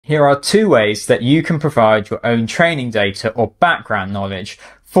here are two ways that you can provide your own training data or background knowledge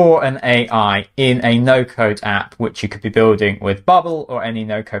for an AI in a no-code app, which you could be building with Bubble or any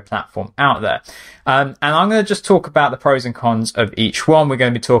no-code platform out there. And I'm going to just talk about the pros and cons of each one. We're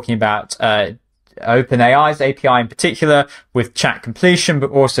going to be talking about OpenAI's API in particular with chat completion,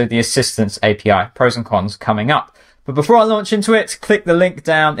 but also the Assistance API, pros and cons coming up. But before I launch into it, click the link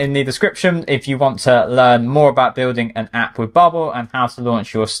down in the description if you want to learn more about building an app with Bubble and how to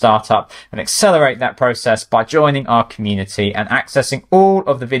launch your startup and accelerate that process by joining our community and accessing all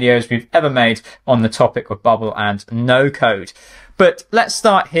of the videos we've ever made on the topic of Bubble and no code. But let's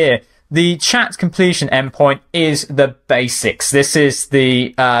start here. The chat completion endpoint is the basics. This is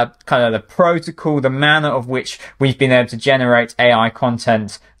the kind of the protocol, the manner of which we've been able to generate AI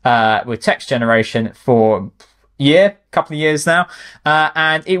content with text generation for couple of years now,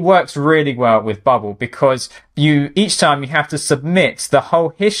 and it works really well with Bubble because each time you have to submit the whole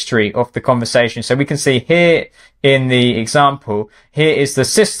history of the conversation. So we can see here in the example, here is the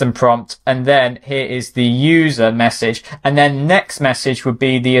system prompt, and then here is the user message, and then next message would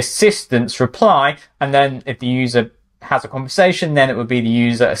be the assistant's reply, and then if the user has a conversation, then it would be the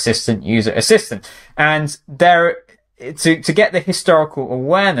user assistant, and there. To get the historical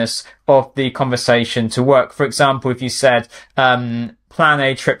awareness of the conversation to work. For example, if you said, plan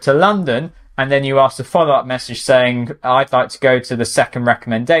a trip to London, and then you asked a follow-up message saying, I'd like to go to the second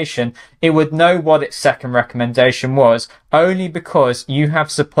recommendation, it would know what its second recommendation was, only because you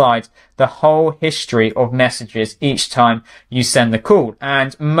have supplied the whole history of messages each time you send the call.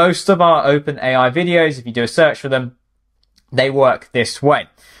 And most of our OpenAI videos, if you do a search for them, they work this way.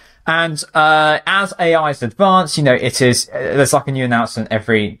 And as AIs advance, there's like a new announcement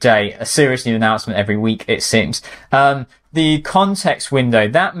every day, a serious new announcement every week, it seems. The context window,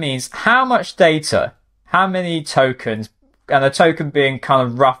 that means how much data, how many tokens, and a token being kind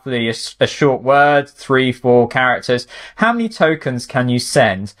of roughly a short word, 3-4 characters, how many tokens can you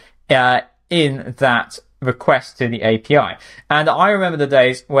send in that request to the API? And I remember the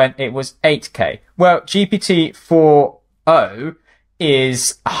days when it was 8K. Well, GPT 4.0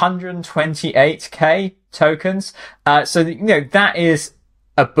 is 128K tokens. So, that is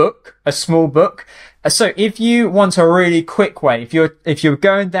a book, a small book. So if you want a really quick way, if you're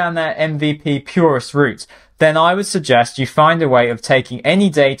going down that MVP purist route, then I would suggest you find a way of taking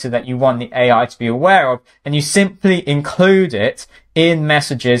any data that you want the AI to be aware of, and you simply include it in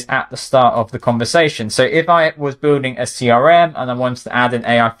messages at the start of the conversation. So if I was building a CRM and I wanted to add in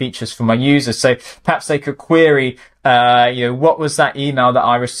AI features for my users, so perhaps they could query, what was that email that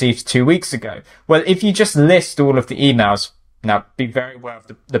I received 2 weeks ago? Well, if you just list all of the emails, now be very aware of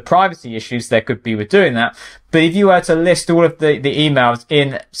the privacy issues there could be with doing that. But if you were to list all of the emails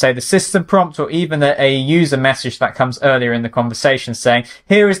in, say, the system prompt, or even a user message that comes earlier in the conversation saying,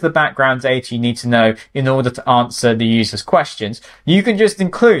 here is the background data you need to know in order to answer the user's questions, you can just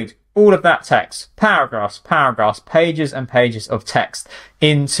include all of that text, paragraphs, pages and pages of text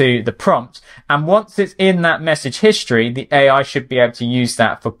into the prompt. And once it's in that message history, the AI should be able to use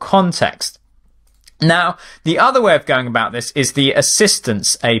that for context. Now, the other way of going about this is the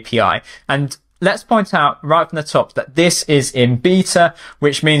Assistance API. And let's point out right from the top that this is in beta,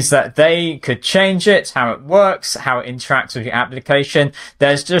 which means that they could change it, how it works, how it interacts with your application.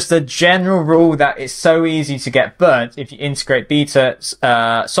 There's just a general rule that it's so easy to get burnt if you integrate beta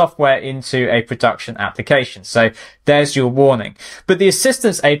software into a production application. So there's your warning. But the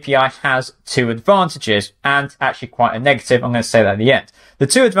Assistance API has two advantages, and actually quite a negative. I'm going to say that at the end. The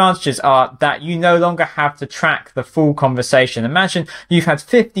two advantages are that you no longer have to track the full conversation. Imagine you've had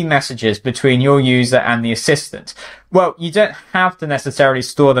 50 messages between your user and the assistant. Well, you don't have to necessarily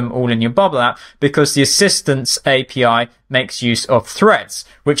store them all in your Bubble app because the Assistance API makes use of threads,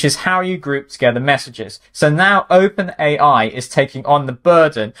 which is how you group together messages. So now OpenAI is taking on the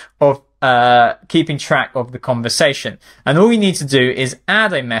burden of keeping track of the conversation. And all you need to do is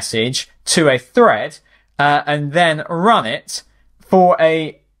add a message to a thread and then run it for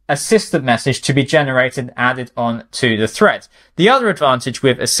a assistant message to be generated and added on to the thread. The other advantage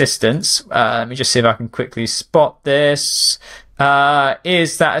with Assistance, let me just see if I can quickly spot this,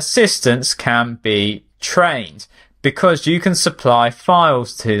 is that Assistants can be trained because you can supply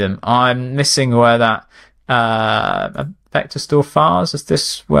files to them. I'm missing where that, vector store files, is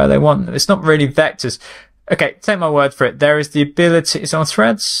this where they want? It's not really vectors. Okay, take my word for it. There is the ability, it's on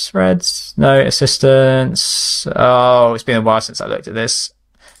threads, no, Assistants. Oh, it's been a while since I looked at this.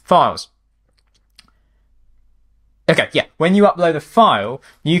 Files. Okay, yeah. When you upload a file,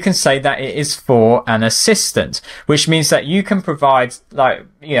 you can say that it is for an assistant, which means that you can provide like,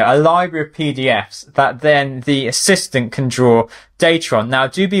 a library of PDFs that then the assistant can draw data on. Now,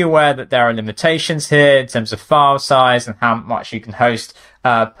 do be aware that there are limitations here in terms of file size and how much you can host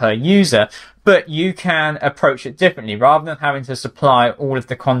per user, but you can approach it differently rather than having to supply all of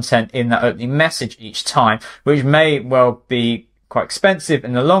the content in that opening message each time, which may well be quite expensive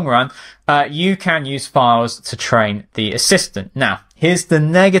in the long run. You can use files to train the assistant. Now, here's the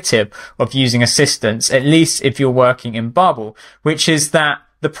negative of using assistants, at least if you're working in Bubble, which is that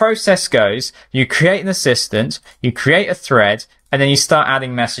the process goes, you create an assistant, you create a thread, and then you start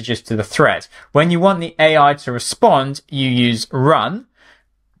adding messages to the thread. When you want the AI to respond, you use run,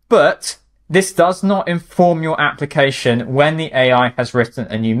 but this does not inform your application when the AI has written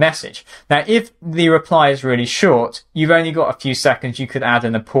a new message. Now, if the reply is really short, you've only got a few seconds. You could add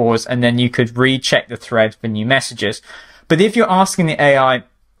in a pause and then you could recheck the thread for new messages. But if you're asking the AI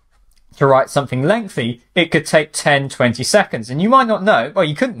to write something lengthy, it could take 10, 20 seconds. And you might not know, well,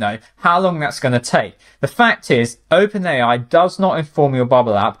 you couldn't know how long that's going to take. The fact is, OpenAI does not inform your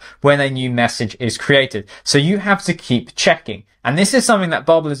Bubble app when a new message is created. So you have to keep checking. And this is something that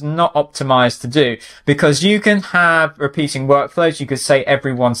Bubble is not optimized to do, because you can have repeating workflows. You could say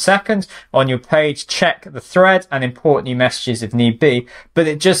every 1 second on your page, check the thread and import new messages if need be. But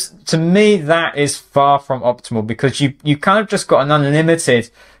it just, to me, that is far from optimal, because you kind of just got an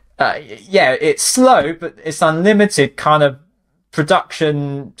unlimited, it's slow, but it's unlimited kind of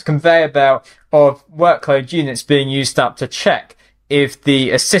production conveyor belt of workload units being used up to check if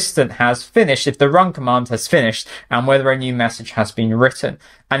the assistant has finished, if the run command has finished, and whether a new message has been written.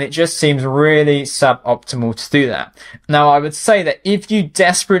 And it just seems really suboptimal to do that. Now, I would say that if you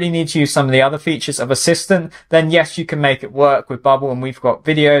desperately need to use some of the other features of Assistant, then yes, you can make it work with Bubble, and we've got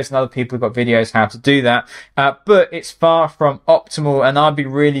videos and other people have got videos how to do that. But it's far from optimal, and I'd be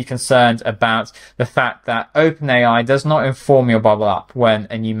really concerned about the fact that OpenAI does not inform your Bubble app when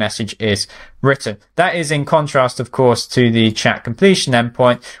a new message is written. That is in contrast, of course, to the chat completion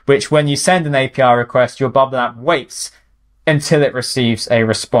endpoint, which when you send an API request, your Bubble app waits until it receives a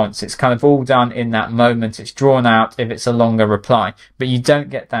response. It's kind of all done in that moment. It's drawn out if it's a longer reply, but you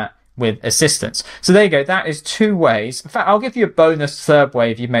don't get that with assistants. So there you go. That is 2 ways. In fact, I'll give you a bonus third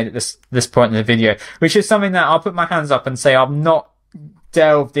way if you've made it this point in the video, which is something that I'll put my hands up and say I've not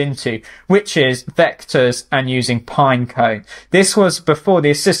delved into, which is vectors and using Pinecone. This was before the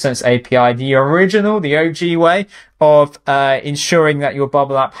Assistants API, the original, the OG way of ensuring that your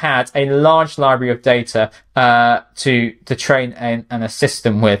Bubble app had a large library of data to train an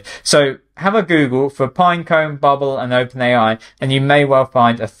assistant with. So have a Google for Pinecone, Bubble, and OpenAI, and you may well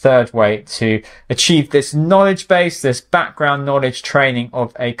find a third way to achieve this knowledge base, this background knowledge training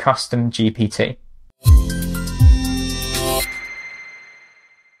of a custom GPT.